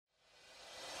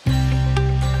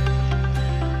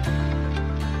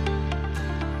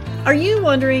Are you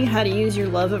wondering how to use your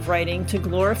love of writing to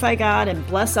glorify God and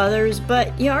bless others,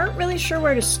 but you aren't really sure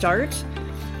where to start?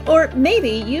 Or maybe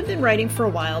you've been writing for a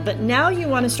while, but now you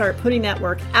want to start putting that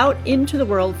work out into the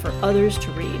world for others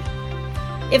to read.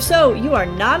 If so, you are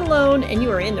not alone and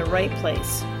you are in the right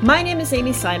place. My name is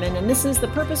Amy Simon, and this is the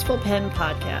Purposeful Pen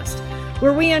Podcast,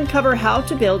 where we uncover how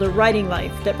to build a writing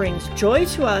life that brings joy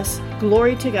to us,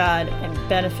 glory to God, and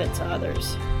benefit to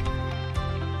others.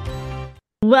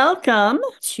 Welcome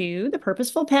to the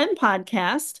Purposeful Pen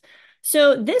Podcast.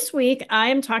 So this week I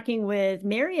am talking with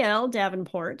Mariel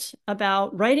Davenport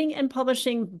about writing and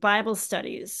publishing Bible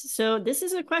studies. So this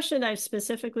is a question I've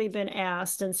specifically been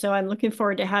asked, and so I'm looking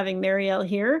forward to having Mariel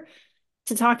here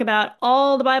to talk about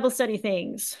all the Bible study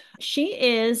things. She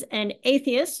is an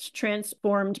atheist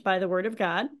transformed by the Word of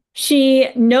God. She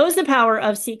knows the power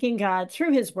of seeking God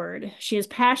through his word. She is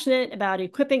passionate about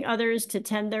equipping others to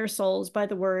tend their souls by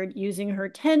the word using her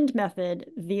tend method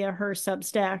via her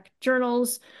Substack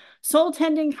journals, soul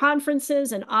tending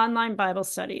conferences, and online Bible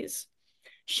studies.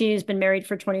 She's been married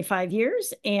for 25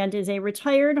 years and is a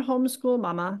retired homeschool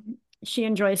mama. She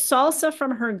enjoys salsa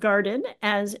from her garden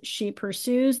as she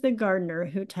pursues the gardener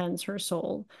who tends her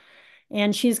soul.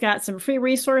 And she's got some free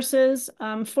resources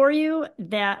for you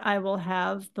that I will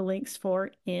have the links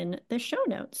for in the show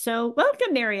notes. So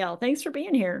welcome, Mariel. Thanks for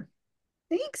being here.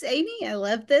 Thanks, Amy. I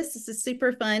love this. This is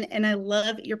super fun. And I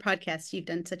love your podcast. You've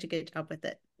done such a good job with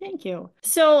it. Thank you.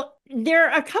 So there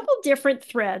are a couple different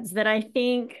threads that I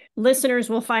think listeners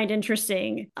will find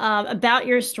interesting about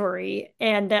your story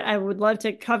and that I would love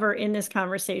to cover in this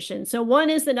conversation. So one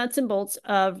is the nuts and bolts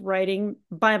of writing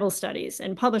Bible studies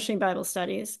and publishing Bible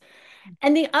studies.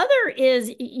 And the other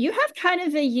is you have kind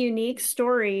of a unique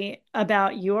story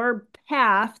about your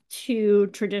path to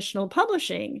traditional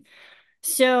publishing.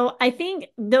 So I think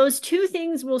those two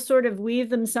things will sort of weave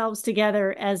themselves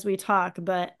together as we talk,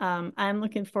 but I'm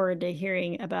looking forward to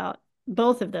hearing about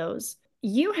both of those.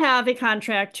 You have a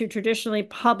contract to traditionally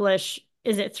publish,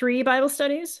 is it 3 Bible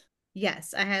studies?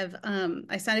 Yes, I have.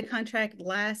 I signed a contract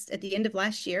at the end of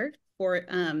last year for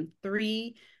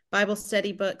 3 Bible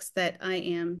study books that I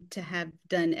am to have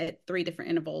done at 3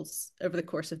 different intervals over the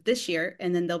course of this year,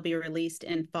 and then they'll be released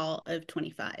in fall of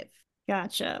 25.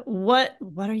 Gotcha. What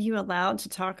are you allowed to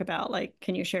talk about? Like,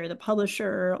 can you share the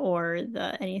publisher or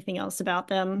anything else about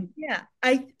them? Yeah,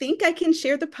 I think I can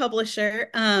share the publisher.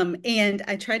 And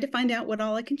I tried to find out what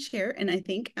all I can share, and I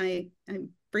think I'm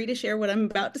free to share what I'm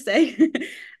about to say.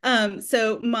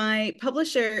 So my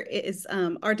publisher is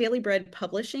Our Daily Bread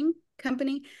Publishing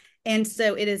Company. And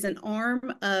so it is an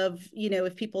arm of,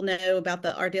 if people know about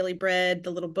the Our Daily Bread, the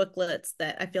little booklets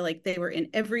that I feel like they were in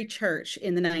every church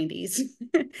in the 90s.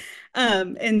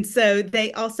 And so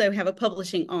they also have a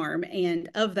publishing arm. And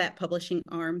of that publishing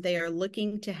arm, they are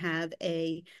looking to have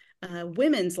a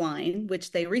women's line,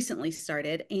 which they recently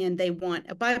started, and they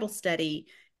want a Bible study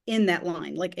in that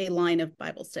line, like a line of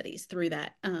Bible studies through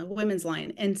that women's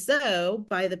line. And so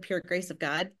by the pure grace of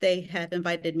God, they have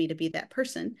invited me to be that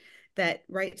person that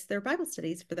writes their Bible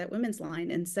studies for that women's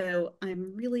line. And so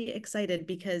I'm really excited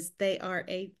because they are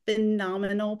a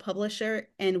phenomenal publisher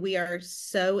and we are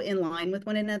so in line with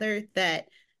one another that,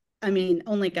 I mean,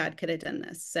 only God could have done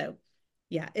this. So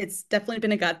yeah, it's definitely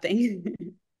been a God thing.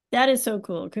 That is so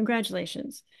cool.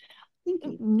 Congratulations. Thank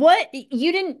you. What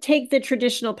you didn't take the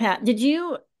traditional path. Did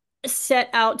you set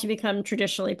out to become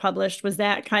traditionally published? Was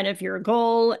that kind of your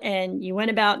goal and you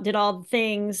went about, did all the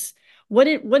things? What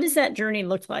does that journey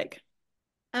look like?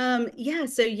 Yeah,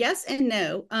 so yes and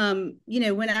no.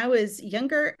 When I was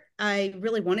younger, I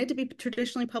really wanted to be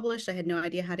traditionally published. I had no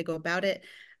idea how to go about it.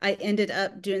 I ended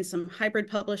up doing some hybrid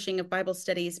publishing of Bible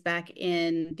studies back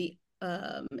in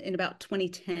about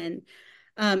 2010.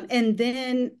 And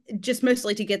then just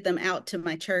mostly to get them out to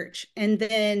my church. And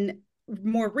then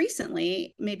more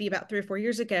recently, maybe about 3 or 4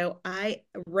 years ago, I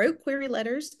wrote query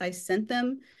letters. I sent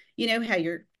them, how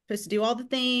you're supposed to do all the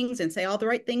things and say all the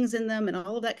right things in them and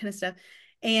all of that kind of stuff.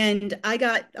 And I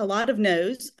got a lot of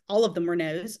no's. All of them were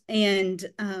no's. And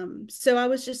so I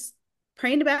was just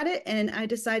praying about it. And I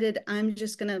decided I'm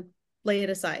just going to lay it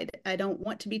aside. I don't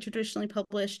want to be traditionally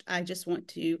published. I just want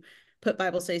to put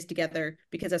Bible studies together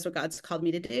because that's what God's called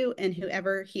me to do. And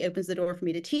whoever he opens the door for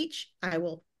me to teach, I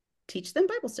will teach them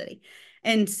Bible study.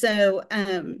 And so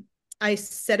I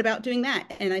set about doing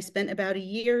that. And I spent about a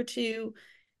year or two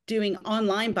doing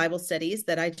online Bible studies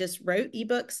that I just wrote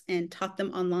ebooks and taught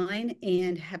them online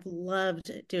and have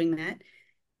loved doing that.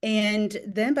 And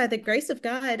then by the grace of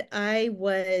God, I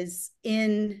was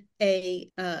in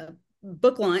a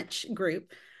book launch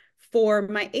group for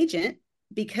my agent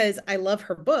because I love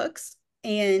her books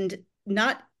and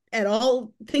not at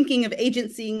all thinking of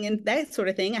agencying and that sort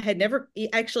of thing. I had never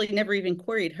even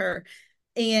queried her.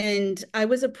 And I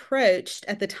was approached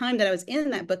at the time that I was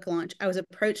in that book launch, I was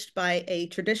approached by a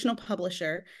traditional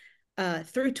publisher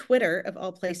through Twitter of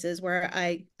all places, where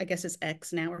I guess it's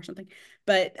X now or something.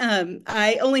 But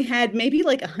I only had maybe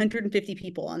like 150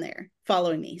 people on there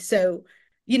following me. So,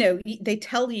 they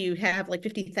tell you have like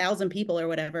 50,000 people or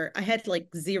whatever. I had like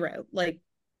zero. Like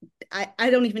I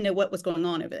don't even know what was going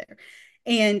on over there.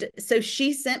 And so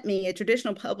she sent me, a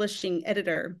traditional publishing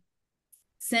editor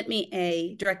sent me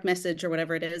a direct message or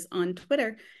whatever it is on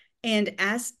Twitter and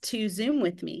asked to Zoom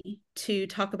with me to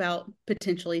talk about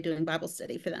potentially doing Bible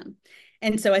study for them.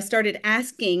 And so I started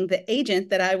asking the agent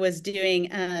that I was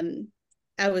doing,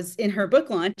 I was in her book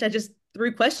launch. I just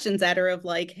threw questions at her of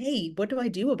like, hey, what do I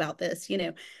do about this?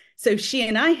 So she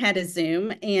and I had a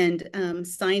Zoom and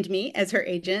signed me as her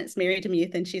agent. It's Mary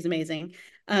DeMuth, and she's amazing.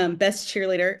 Best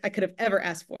cheerleader I could have ever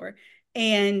asked for.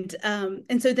 And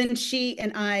so then she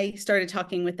and I started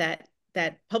talking with that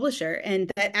publisher,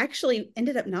 and that actually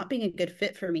ended up not being a good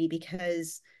fit for me,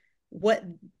 because what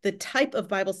the type of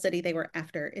Bible study they were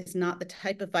after is not the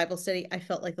type of Bible study I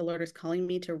felt like the Lord was calling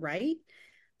me to write.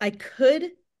 I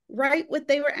could write what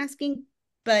they were asking,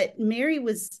 but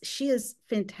she is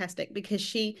fantastic because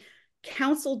she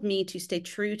counseled me to stay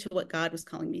true to what God was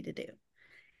calling me to do.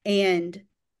 And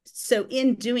so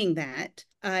in doing that,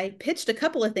 I pitched a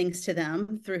couple of things to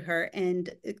them through her, and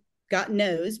it got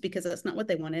no's because that's not what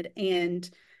they wanted. And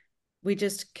we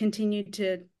just continued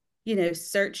to,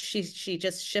 search. She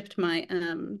just shipped my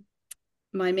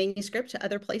manuscript to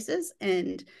other places,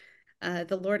 and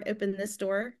the Lord opened this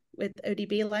door with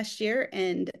ODB last year.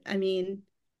 And I mean,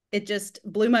 it just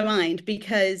blew my mind,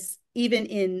 because even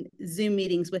in Zoom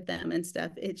meetings with them and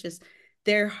stuff,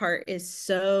 their heart is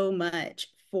so much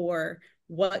for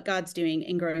what God's doing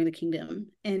in growing the kingdom,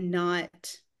 and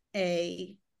not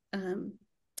a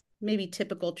maybe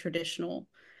typical traditional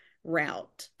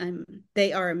route.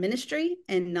 They are a ministry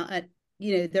and not,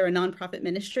 they're a nonprofit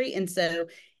ministry. And so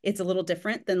it's a little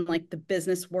different than like the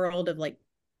business world of like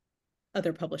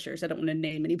other publishers. I don't want to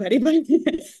name anybody, but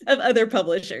of other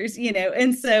publishers,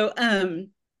 And so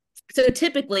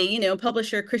typically,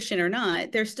 publisher, Christian or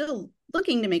not, they're still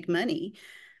looking to make money.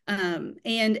 And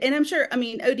I'm sure, I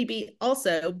mean, ODB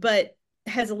also, but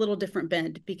has a little different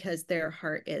bend because their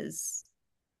heart is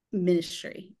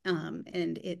ministry.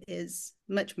 And it is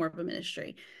much more of a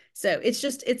ministry. So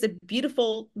it's a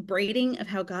beautiful braiding of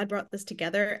how God brought this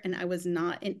together. And I was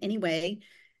not in any way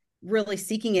really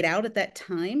seeking it out at that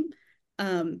time.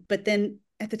 But then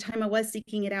at the time I was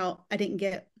seeking it out, I didn't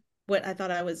get what I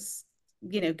thought I was,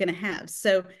 going to have.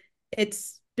 So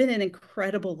it's been an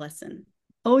incredible lesson.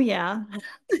 Oh, yeah.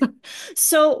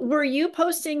 So were you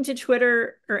posting to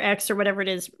Twitter or X or whatever it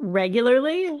is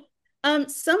regularly?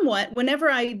 Somewhat. Whenever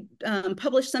I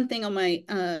published something on my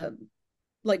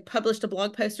like published a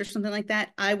blog post or something like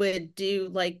that, I would do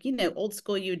like, old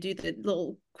school, you would do the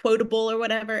little quotable or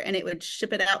whatever, and it would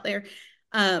ship it out there.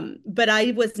 But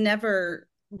I was never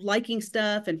liking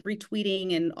stuff and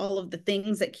retweeting and all of the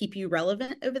things that keep you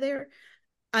relevant over there.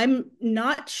 I'm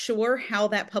not sure how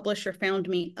that publisher found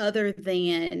me, other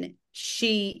than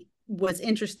she was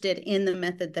interested in the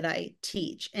method that I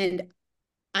teach. And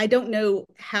I don't know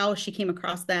how she came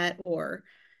across that, or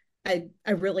I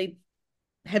really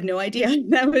have no idea.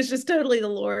 That was just totally the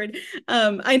Lord.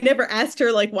 I never asked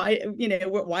her like, why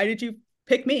did you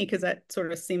pick me? Because that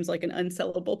sort of seems like an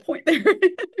unsellable point there.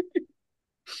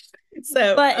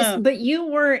 So But you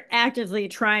weren't actively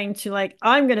trying to like,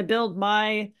 I'm going to build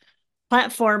my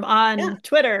platform yeah, on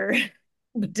Twitter.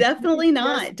 definitely Just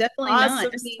not. Definitely not.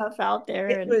 awesome I mean, stuff out there.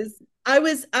 it And was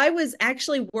I was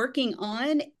actually working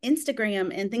on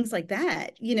Instagram and things like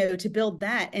that, to build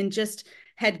that, and just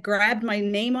had grabbed my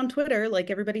name on Twitter, like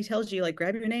everybody tells you, like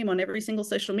grab your name on every single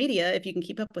social media if you can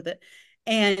keep up with it.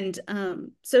 And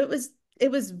so it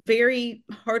was very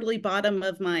hardly bottom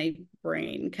of my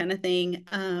brain kind of thing.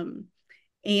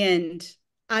 And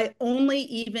I only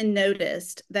even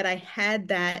noticed that I had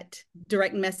that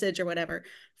direct message or whatever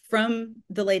from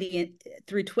the lady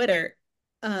through Twitter,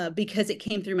 because it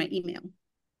came through my email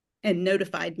and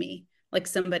notified me like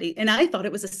somebody, and I thought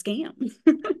it was a scam.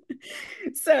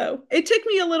 So it took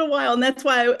me a little while, and that's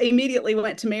why I immediately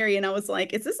went to Mary and I was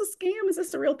like, is this a scam? Is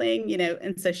this a real thing?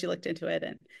 And so she looked into it,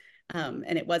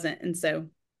 and it wasn't. And so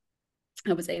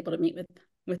I was able to meet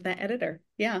with that editor.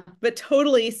 Yeah, but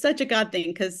totally such a God thing,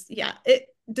 because yeah, it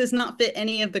does not fit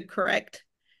any of the correct,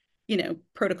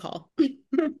 protocol.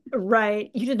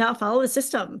 right, you did not follow the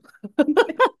system.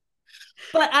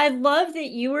 But I love that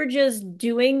you were just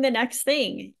doing the next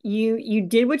thing. You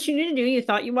did what you needed to do. You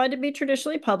thought you wanted to be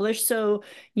traditionally published, so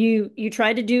you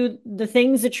tried to do the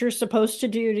things that you're supposed to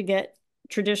do to get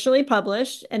traditionally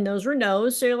published, and those were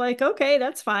no's. So you're like, okay,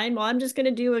 that's fine. Well, I'm just going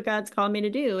to do what God's called me to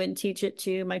do and teach it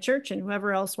to my church and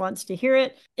whoever else wants to hear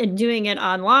it, and doing it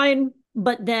online.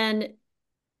 But then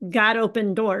God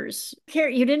opened doors. Here,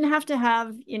 you didn't have to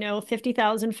have,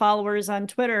 50,000 followers on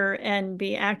Twitter and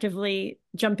be actively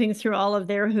jumping through all of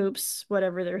their hoops,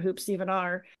 whatever their hoops even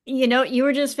are. You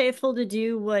were just faithful to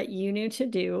do what you knew to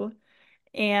do.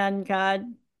 And God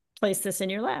placed this in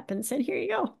your lap and said, here you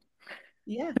go.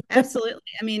 Yeah, absolutely.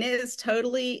 I mean, it is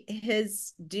totally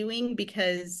his doing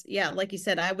because, yeah, like you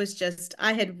said,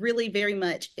 I had really very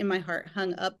much in my heart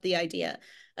hung up the idea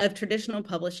of traditional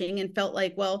publishing and felt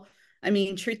like, well, I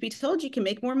mean, truth be told, you can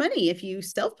make more money if you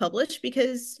self-publish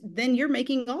because then you're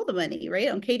making all the money, right?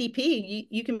 On KDP,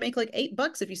 you can make like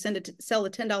 $8 if you sell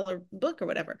a $10 book or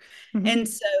whatever. Mhm. And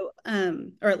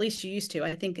so, or at least you used to.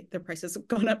 I think the prices have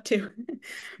gone up too.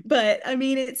 But I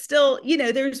mean, it's still,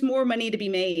 there's more money to be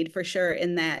made for sure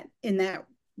in that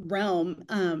realm.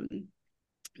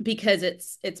 Because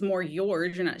it's more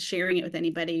yours. You're not sharing it with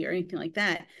anybody or anything like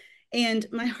that. And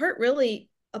my heart really,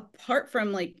 apart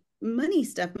from like money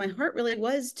stuff, my heart really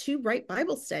was to write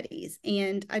Bible studies.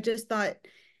 And I just thought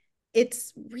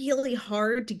it's really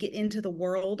hard to get into the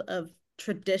world of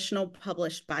traditional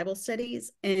published Bible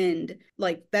studies. And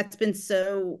like that's been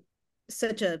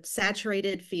such a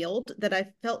saturated field that I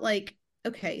felt like,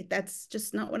 okay, that's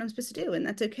just not what I'm supposed to do. And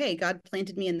that's okay. God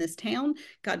planted me in this town,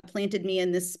 God planted me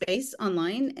in this space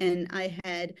online, and I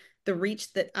had the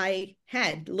reach that I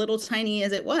had, little tiny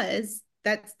as it was.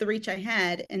 That's the reach I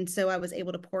had. And so I was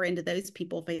able to pour into those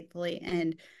people faithfully.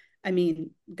 And I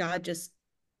mean, God just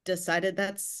decided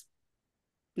that's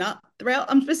not the route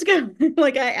I'm supposed to go.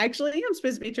 Like I actually am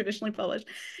supposed to be traditionally published.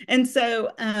 And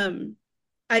so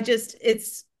I just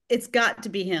it's got to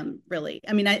be him, really.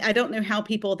 I mean, I don't know how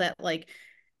people that like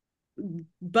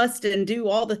bust and do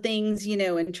all the things,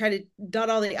 and try to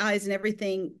dot all the I's and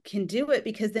everything can do it,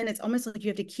 because then it's almost like you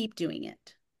have to keep doing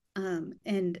it.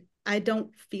 And I don't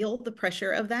feel the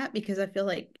pressure of that, because I feel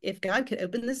like if God could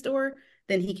open this door,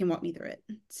 then he can walk me through it.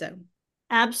 So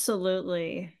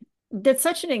Absolutely. That's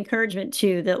such an encouragement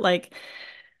too, that like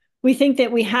we think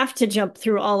that we have to jump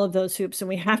through all of those hoops and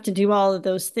we have to do all of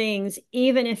those things,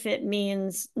 even if it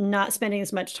means not spending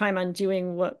as much time on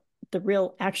doing what the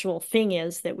real actual thing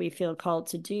is that we feel called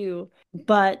to do.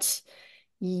 But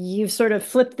you've sort of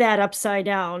flipped that upside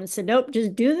down and said, nope,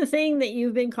 just do the thing that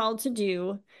you've been called to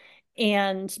do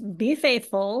and be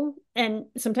faithful. And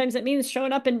sometimes it means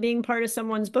showing up and being part of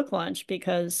someone's book launch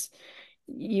because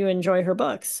you enjoy her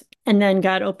books. And then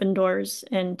God opened doors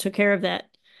and took care of that.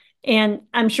 And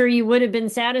I'm sure you would have been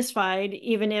satisfied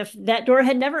even if that door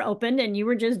had never opened and you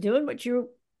were just doing what you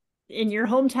in your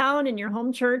hometown, in your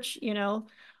home church, yeah.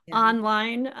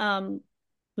 online,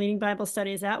 leading Bible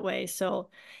studies that way. So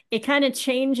it kind of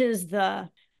changes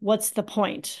what's the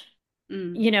point?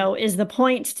 Mm-hmm. Is the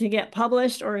point to get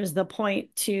published or is the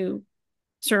point to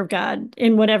serve God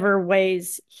in whatever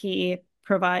ways he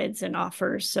provides and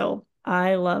offers? So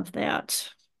I love that.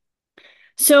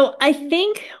 So I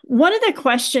think one of the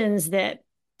questions that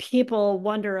people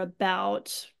wonder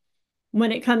about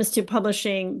when it comes to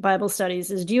publishing Bible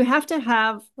studies is, do you have to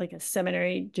have like a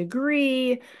seminary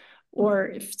degree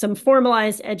or some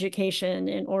formalized education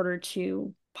in order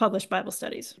to publish Bible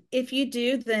studies? If you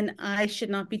do, then I should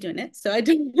not be doing it. So I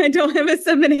don't have a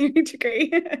seminary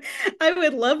degree. I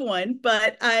would love one,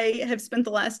 but I have spent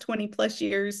the last 20 plus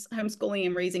years homeschooling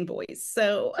and raising boys.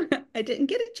 So I didn't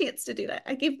get a chance to do that.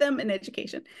 I gave them an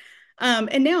education.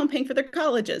 And now I'm paying for their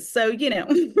colleges. So,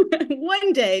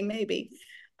 one day maybe.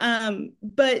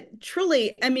 But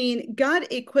truly, I mean, God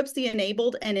equips the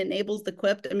enabled and enables the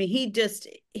equipped. I mean,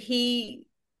 he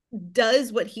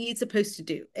does what he's supposed to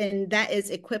do, and that is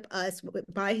equip us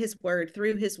by his word,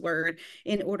 through his word,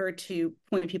 in order to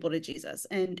point people to Jesus.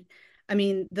 And I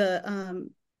mean,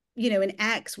 in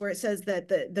Acts, where it says that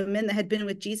the men that had been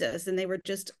with Jesus, and they were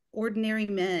just ordinary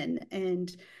men,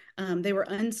 and they were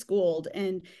unschooled.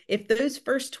 And if those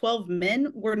first 12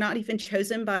 men were not even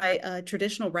chosen by a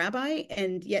traditional rabbi,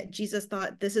 and yet Jesus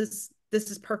thought, this is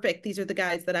perfect, these are the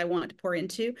guys that I want to pour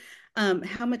into,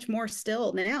 how much more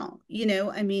still now?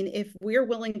 I mean, if we're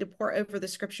willing to pour over the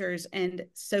scriptures and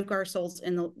soak our souls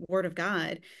in the word of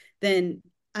God, then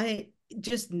I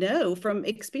just know from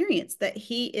experience that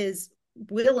he is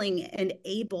willing and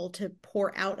able to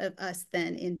pour out of us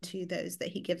then into those that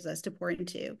he gives us to pour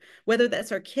into, whether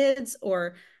that's our kids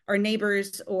or our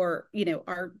neighbors or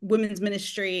our women's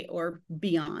ministry or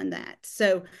beyond that.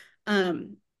 So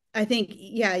I think,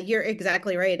 yeah, you're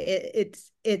exactly right.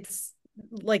 It's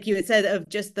like you had said, of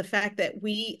just the fact that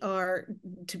we are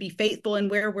to be faithful in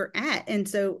where we're at. And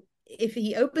so if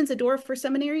he opens a door for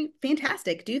seminary,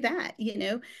 fantastic, do that, you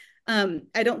know.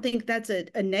 I don't think that's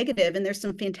a negative. And there's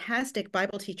some fantastic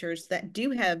Bible teachers that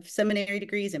do have seminary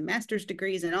degrees and master's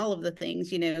degrees and all of the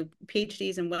things, you know,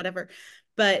 PhDs and whatever.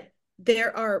 But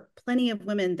there are plenty of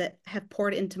women that have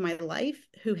poured into my life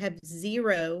who have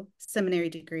zero seminary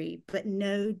degree, but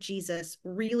know Jesus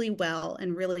really well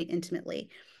and really intimately.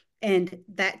 And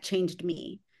that changed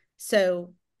me.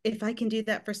 So if I can do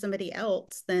that for somebody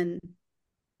else, then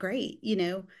great, you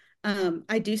know.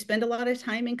 I do spend a lot of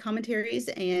time in commentaries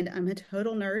and I'm a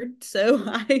total nerd. So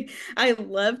I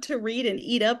love to read and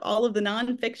eat up all of the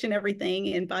nonfiction, everything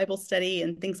in Bible study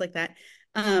and things like that.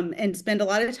 And spend a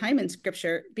lot of time in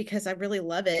scripture because I really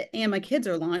love it. And my kids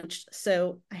are launched,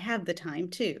 so I have the time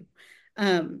too.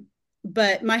 Um,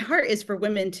 but my heart is for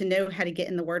women to know how to get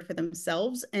in the word for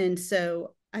themselves. And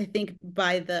so I think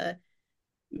by the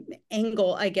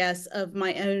angle, I guess, of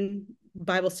my own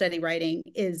Bible study writing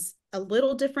is a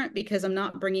little different because I'm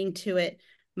not bringing to it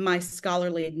my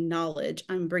scholarly knowledge.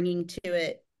 I'm bringing to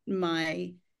it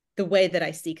my the way that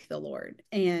I seek the Lord.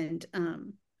 And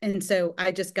so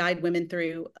I just guide women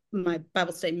through my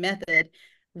Bible study method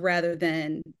rather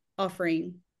than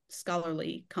offering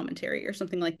scholarly commentary or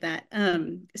something like that.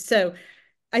 So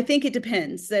I think it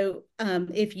depends. So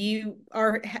if you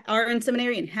are in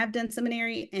seminary and have done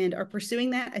seminary and are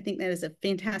pursuing that, I think that is a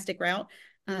fantastic route.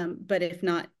 But if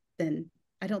not, then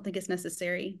I don't think it's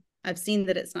necessary. I've seen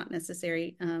that it's not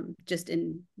necessary, just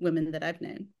in women that I've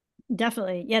known.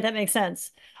 Definitely. Yeah, that makes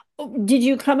sense. Oh, did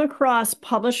you come across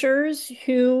publishers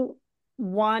who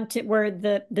wanted where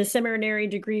the seminary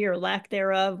degree or lack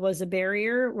thereof was a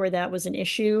barrier, where that was an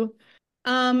issue?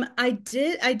 I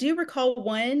do recall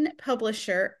one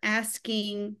publisher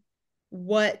asking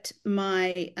what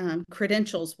my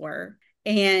credentials were.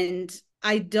 And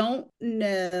I don't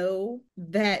know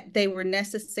that they were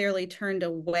necessarily turned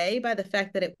away by the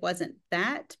fact that it wasn't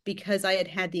that, because I had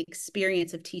had the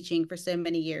experience of teaching for so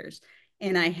many years.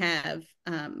 And I have,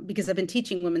 because I've been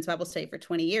teaching women's Bible study for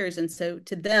 20 years. And so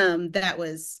to them,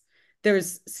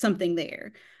 there's something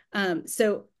there.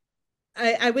 So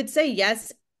I would say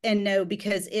yes and no,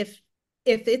 because if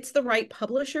it's the right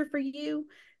publisher for you,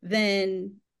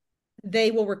 then they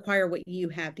will require what you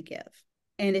have to give.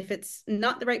 And if it's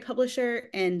not the right publisher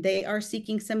and they are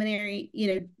seeking seminary, you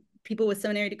know, people with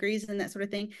seminary degrees and that sort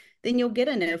of thing, then you'll get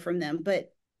a no from them.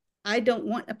 But I don't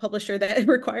want a publisher that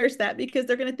requires that because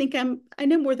they're going to think I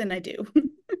know more than I do.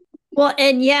 Well,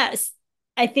 and yes,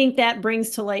 I think that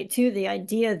brings to light too the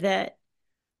idea that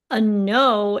a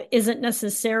no isn't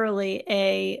necessarily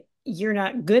a you're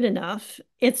not good enough.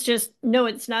 It's just no,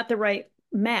 it's not the right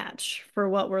match for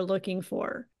what we're looking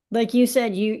for. Like you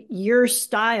said, your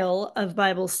style of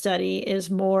Bible study is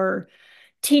more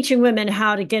teaching women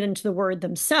how to get into the word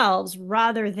themselves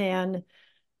rather than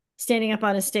standing up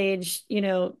on a stage,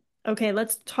 okay,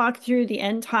 let's talk through the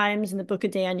end times in the book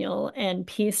of Daniel and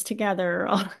piece together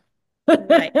all.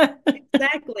 Right.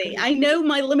 Exactly. I know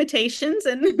my limitations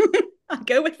and I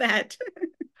go with that.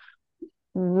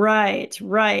 Right,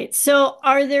 right. So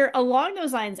are there, along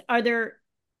those lines, and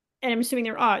I'm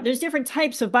assuming there's different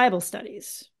types of Bible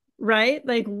studies, right?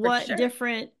 Like For what sure.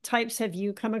 different types have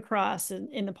you come across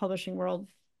in the publishing world?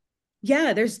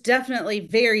 Yeah, there's definitely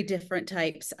very different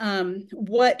types.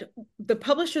 What the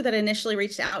publisher that initially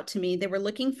reached out to me, they were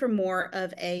looking for more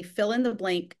of a fill in the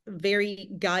blank, very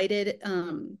guided,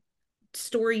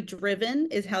 story driven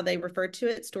is how they referred to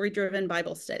it, story driven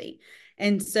Bible study.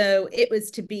 And so it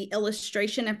was to be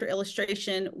illustration after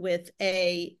illustration with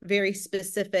a very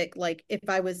specific, like if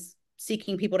I was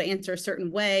seeking people to answer a certain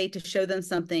way, to show them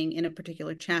something in a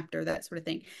particular chapter, that sort of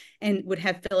thing, and would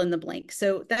have fill in the blank.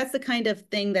 So that's the kind of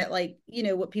thing that, like, you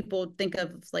know, what people think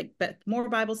of like Beth Moore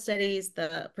Bible studies,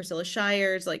 the Priscilla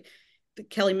Shires, like the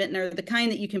Kelly Mittner, the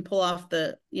kind that you can pull off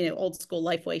the, you know, old school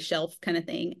Lifeway shelf kind of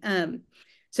thing.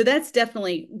 So that's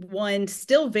definitely one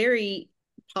still very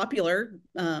popular,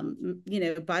 you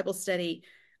know, Bible study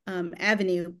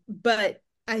avenue. But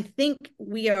I think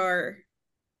we are,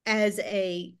 as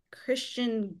a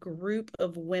Christian group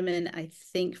of women, I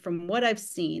think from what I've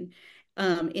seen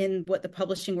in what the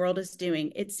publishing world is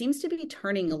doing, it seems to be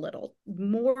turning a little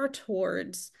more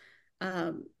towards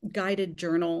guided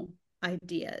journal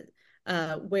idea,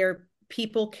 where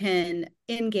people can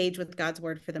engage with God's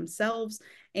word for themselves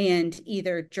and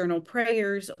either journal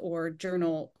prayers or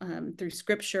journal through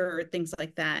scripture or things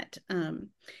like that.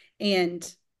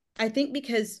 And I think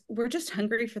because we're just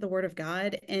hungry for the word of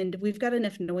God and we've got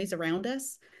enough noise around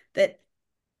us that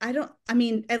I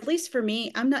mean, at least for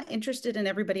me, I'm not interested in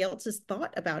everybody else's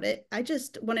thought about it. I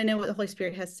just want to know what the Holy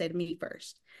Spirit has to say to me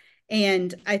first.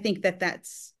 And I think that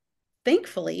that's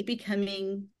thankfully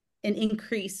becoming an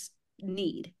increased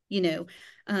need, you know.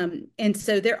 And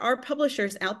so there are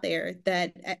publishers out there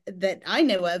that I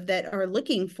know of that are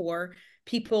looking for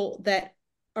people that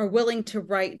are willing to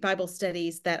write Bible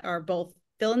studies that are both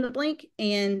fill in the blank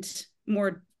and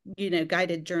more,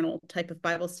 guided journal type of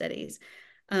Bible studies.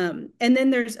 And then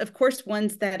there's, of course,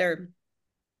 ones that are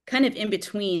kind of in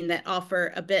between that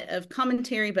offer a bit of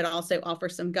commentary, but also offer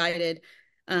some guided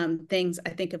things. I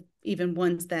think of even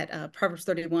ones that Proverbs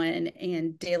 31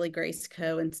 and Daily Grace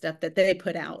Co. and stuff that they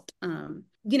put out.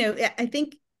 I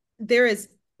think there is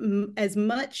as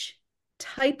much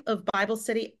type of Bible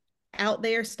study out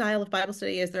there, style of Bible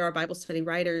study, as there are Bible study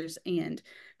writers and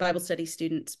Bible study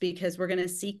students, because we're going to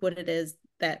seek what it is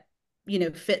that,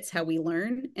 fits how we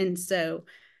learn. And so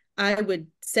I would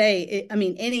say, I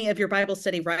mean, any of your Bible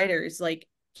study writers, like,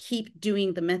 keep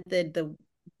doing the method, the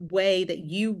way that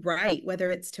you write, whether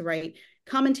it's to write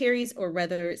commentaries or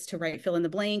whether it's to write fill in the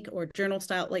blank or journal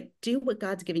style, like, do what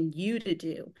God's given you to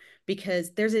do,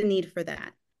 because there's a need for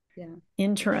that. Yeah.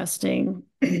 Interesting.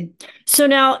 So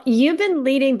now you've been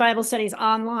leading Bible studies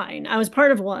online. I was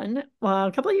part of one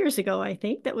a couple of years ago, I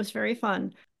think. That was very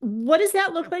fun. What does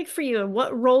that look like for you? And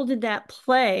what role did that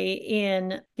play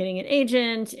in getting an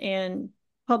agent and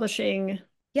publishing?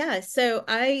 Yeah, so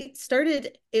I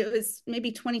started, it was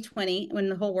maybe 2020 when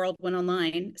the whole world went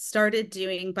online, started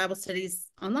doing Bible studies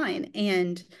online.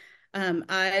 And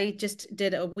I just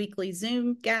did a weekly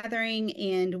Zoom gathering,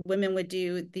 and women would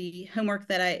do the homework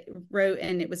that I wrote,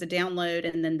 and it was a download,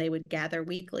 and then they would gather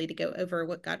weekly to go over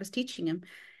what God was teaching them.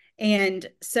 And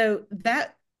so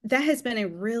that has been a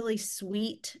really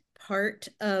sweet part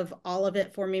of all of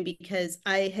it for me, because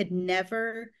I had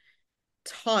never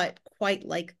taught quite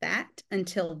like that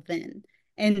until then.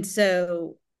 And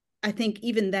so I think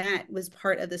even that was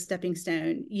part of the stepping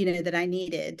stone, that I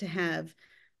needed to have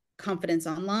confidence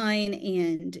online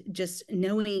and just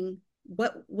knowing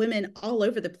what women all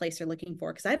over the place are looking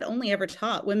for. Because I'd only ever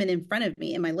taught women in front of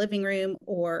me in my living room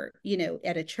or,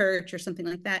 at a church or something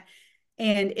like that.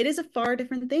 And it is a far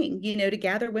different thing, to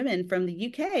gather women from the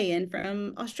UK and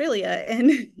from Australia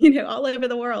and, all over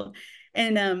the world.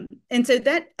 And so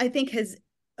that, I think, has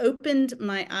opened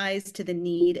my eyes to the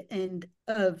need and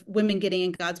of women getting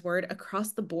in God's word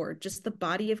across the board, just the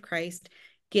body of Christ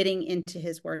getting into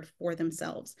his word for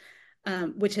themselves,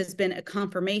 which has been a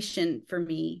confirmation for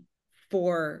me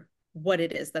for what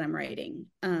it is that I'm writing,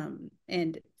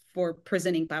 and for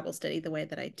presenting Bible study the way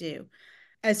that I do.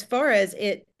 As far as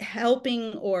it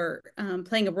helping or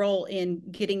playing a role in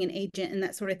getting an agent and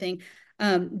that sort of thing,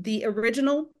 the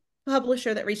original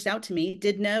publisher that reached out to me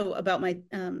did know about my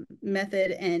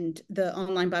method and the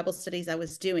online Bible studies I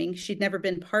was doing. She'd never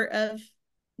been part of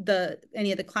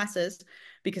any of the classes,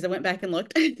 because I went back and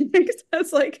looked because I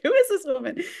was like, who is this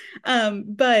woman?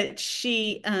 But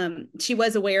she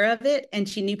was aware of it, and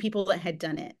she knew people that had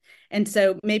done it. And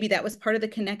so maybe that was part of the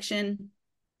connection.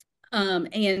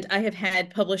 And I have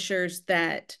had publishers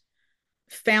that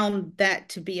found that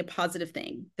to be a positive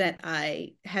thing, that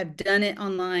I have done it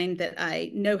online, that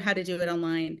I know how to do it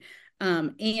online.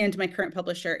 And my current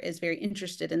publisher is very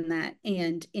interested in that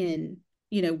and in,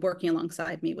 working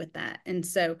alongside me with that. And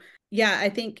so, yeah, I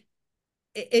think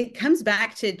it comes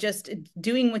back to just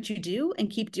doing what you do and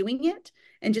keep doing it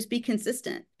and just be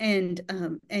consistent. And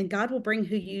God will bring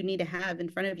who you need to have in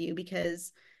front of you,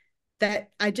 because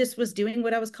that I just was doing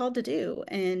what I was called to do.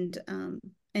 And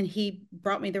he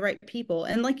brought me the right people.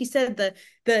 And like you said,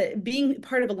 the being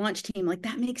part of a launch team, like,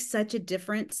 that makes such a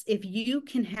difference. If you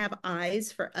can have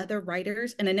eyes for other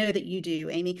writers, and I know that you do,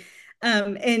 Amy,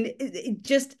 and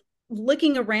just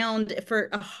looking around for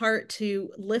a heart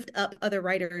to lift up other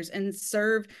writers and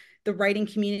serve the writing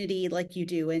community like you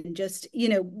do, and just,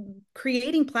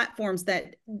 creating platforms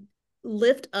that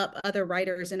lift up other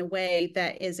writers in a way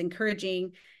that is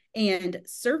encouraging and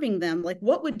serving them. Like,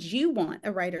 what would you want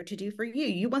a writer to do for you?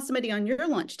 You want somebody on your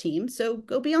launch team, so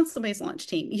go be on somebody's launch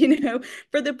team,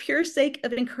 for the pure sake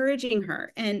of encouraging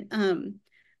her. And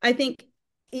I think,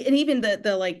 and even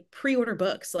the like pre-order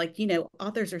books, like,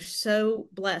 authors are so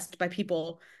blessed by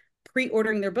people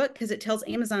pre-ordering their book, because it tells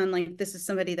Amazon, like, this is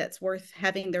somebody that's worth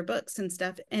having their books and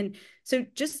stuff. And so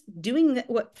just doing that,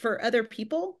 what for other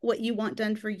people, what you want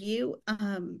done for you,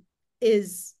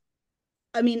 is,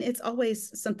 I mean, it's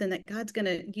always something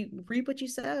that you reap what you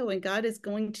sow, and God is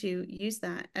going to use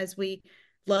that as we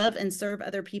love and serve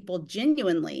other people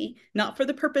genuinely, not for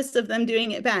the purpose of them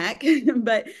doing it back,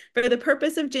 but for the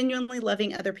purpose of genuinely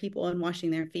loving other people and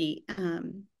washing their feet.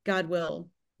 God will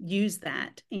use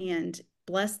that and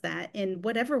bless that in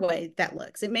whatever way that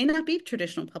looks. It may not be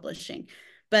traditional publishing,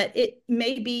 but it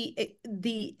may be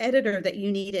the editor that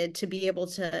you needed to be able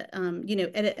to,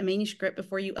 edit a manuscript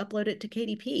before you upload it to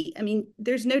KDP. I mean,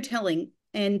 there's no telling.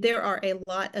 And there are a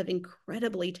lot of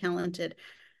incredibly talented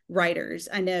writers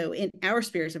I know in our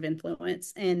spheres of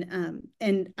influence, and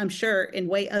I'm sure in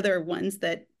way other ones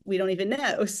that we don't even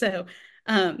know. So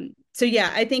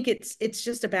yeah, I think it's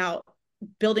just about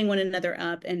building one another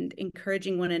up and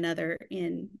encouraging one another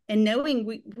in, and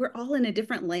knowing we're all in a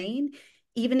different lane.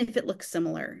 Even if it looks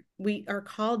similar, we are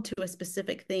called to a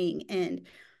specific thing. And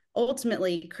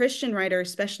ultimately Christian writers,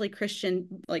 especially Christian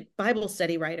like Bible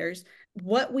study writers,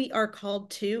 what we are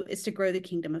called to is to grow the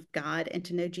kingdom of God and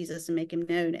to know Jesus and make him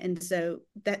known. And so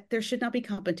that there should not be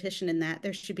competition in that.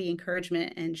 There should be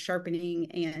encouragement and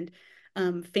sharpening and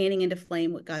fanning into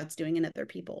flame what God's doing in other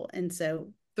people. And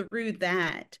so through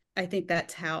that, I think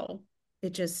that's how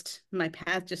my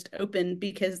path just opened,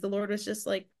 because the Lord was just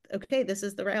like, okay, this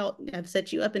is the route. I've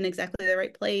set you up in exactly the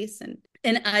right place. And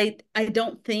I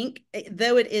don't think,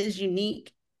 though it is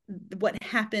unique, what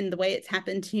happened, the way it's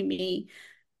happened to me,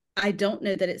 I don't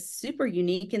know that it's super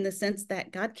unique in the sense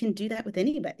that God can do that with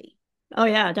anybody. Oh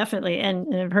yeah, definitely.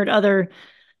 And I've heard other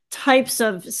types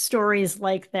of stories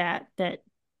like that that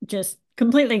just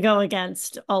completely go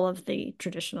against all of the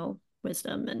traditional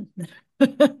wisdom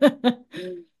and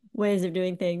ways of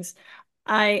doing things.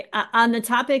 On the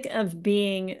topic of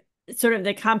being sort of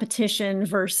the competition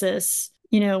versus,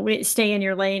 stay in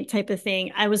your lane type of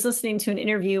thing, I was listening to an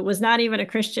interview. It was not even a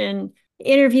Christian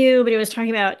interview, but it was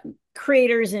talking about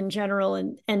creators in general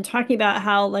and talking about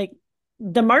how like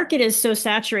the market is so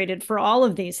saturated for all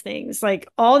of these things. Like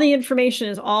all the information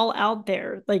is all out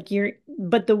there.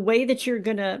 But the way that you're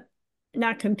gonna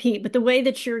not compete, but the way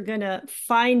that you're gonna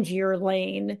find your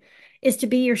lane is to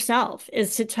be yourself,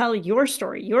 is to tell your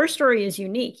story. Your story is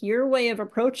unique. Your way of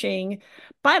approaching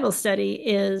Bible study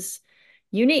is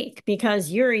unique because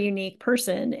you're a unique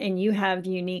person and you have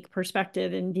unique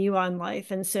perspective and view on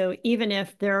life. And so even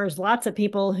if there's lots of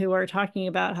people who are talking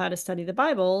about how to study the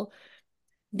Bible,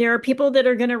 there are people that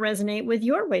are going to resonate with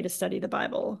your way to study the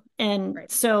Bible. And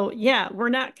Right. so, yeah, we're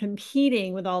not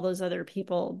competing with all those other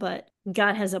people, but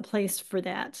God has a place for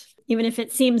that, even if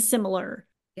it seems similar.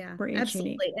 Yeah, We're each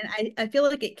unique. absolutely. And I feel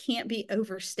like it can't be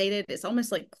overstated. It's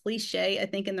almost like cliche, I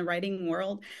think, in the writing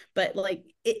world, but like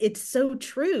it's so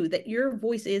true that your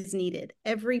voice is needed.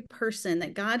 Every person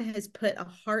that God has put a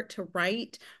heart to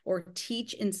write or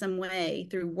teach in some way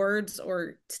through words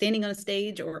or standing on a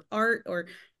stage or art or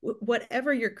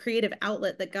whatever your creative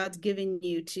outlet that God's given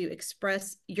you to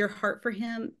express your heart for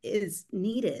him is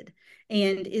needed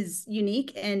and is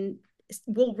unique and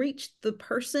will reach the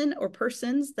person or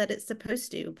persons that it's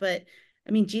supposed to. But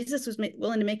I mean, Jesus was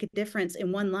willing to make a difference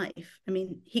in one life. I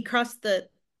mean, he crossed the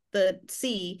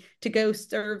sea to go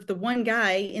serve the one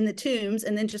guy in the tombs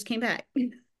and then just came back.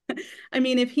 I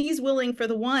mean, if he's willing for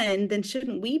the one, then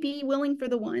shouldn't we be willing for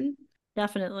the one?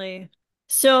 Definitely.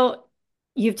 So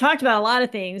you've talked about a lot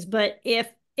of things, but if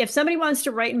somebody wants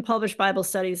to write and publish Bible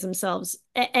studies themselves,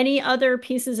 any other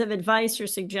pieces of advice or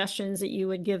suggestions that you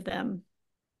would give them?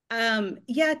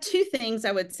 Yeah, two things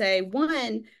I would say.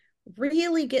 One,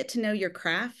 really get to know your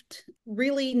craft,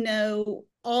 really know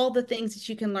all the things that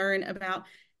you can learn about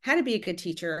how to be a good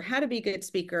teacher, how to be a good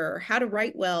speaker, how to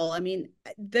write well. I mean,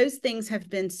 those things have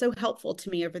been so helpful to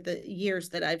me over the years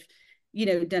that I've,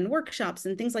 done workshops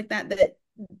and things like that,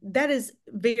 that is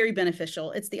very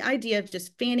beneficial. It's the idea of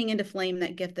just fanning into flame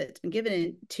that gift that's been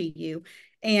given to you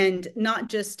and not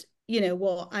just,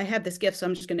 well, I have this gift, so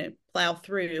I'm just going to plow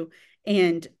through.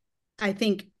 And I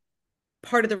think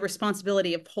part of the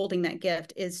responsibility of holding that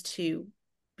gift is to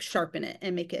sharpen it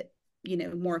and make it,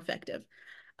 more effective.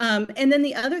 And then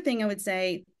the other thing I would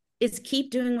say is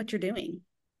keep doing what you're doing.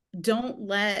 Don't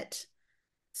let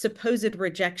supposed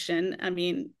rejection, I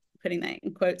mean, putting that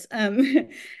in quotes,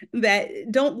 that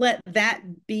don't let that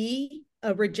be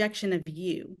a rejection of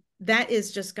you. That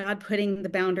is just God putting the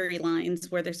boundary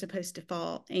lines where they're supposed to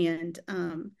fall. And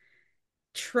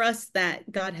trust that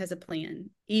God has a plan,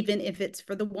 even if it's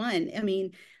for the one. I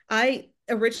mean, I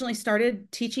originally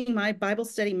started teaching my Bible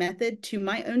study method to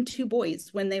my own two boys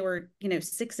when they were,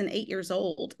 6 and 8 years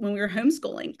old, when we were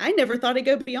homeschooling. I never thought I'd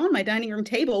go beyond my dining room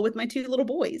table with my two little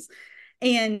boys.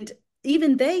 And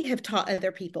even they have taught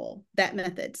other people that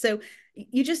method. So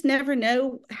you just never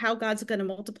know how God's going to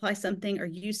multiply something or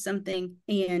use something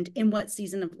and in what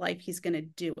season of life he's going to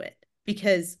do it.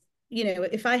 Because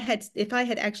if I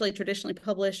had actually traditionally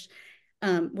published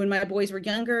when my boys were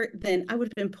younger, then I would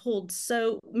have been pulled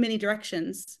so many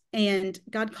directions. And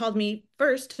God called me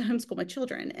first to homeschool my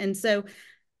children. And so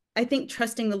I think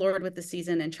trusting the Lord with the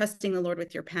season and trusting the Lord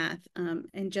with your path,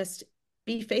 and just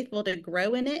be faithful to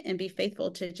grow in it and be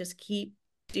faithful to just keep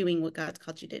doing what God's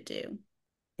called you to do.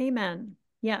 Amen.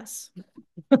 Yes.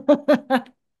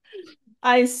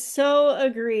 I so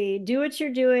agree. Do what you're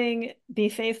doing, be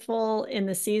faithful in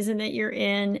the season that you're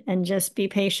in, and just be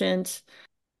patient.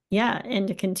 Yeah, and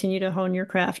to continue to hone your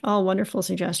craft. All wonderful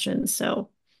suggestions. So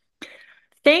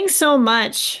thanks so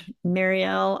much,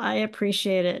 Mariel. I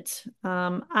appreciate it.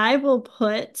 I will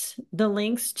put the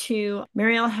links to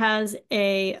Mariel has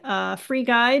a free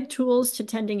guide, Tools to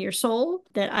Tending Your Soul,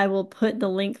 that I will put the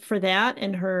link for that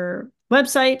and her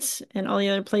website and all the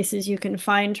other places you can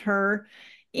find her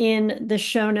in the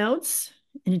show notes,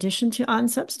 in addition to on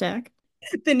Substack.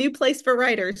 The new place for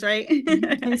writers, right?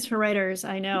 New place for writers,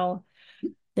 I know.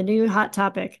 The new hot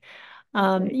topic.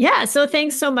 Yeah, so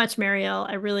thanks so much, Mariel.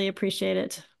 I really appreciate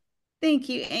it. Thank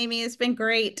you, Amy. It's been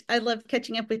great. I love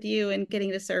catching up with you and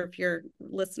getting to serve your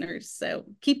listeners. So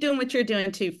keep doing what you're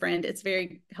doing too, friend. It's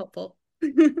very helpful.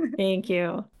 Thank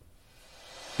you.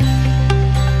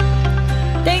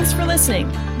 Thanks for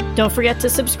listening. Don't forget to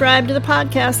subscribe to the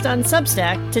podcast on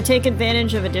Substack to take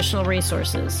advantage of additional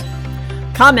resources.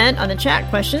 Comment on the chat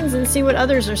questions and see what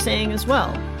others are saying as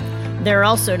well. There are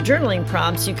also journaling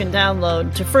prompts you can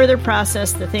download to further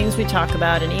process the things we talk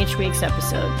about in each week's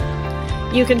episode.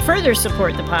 You can further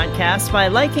support the podcast by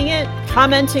liking it,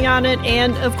 commenting on it,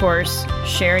 and, of course,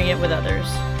 sharing it with others.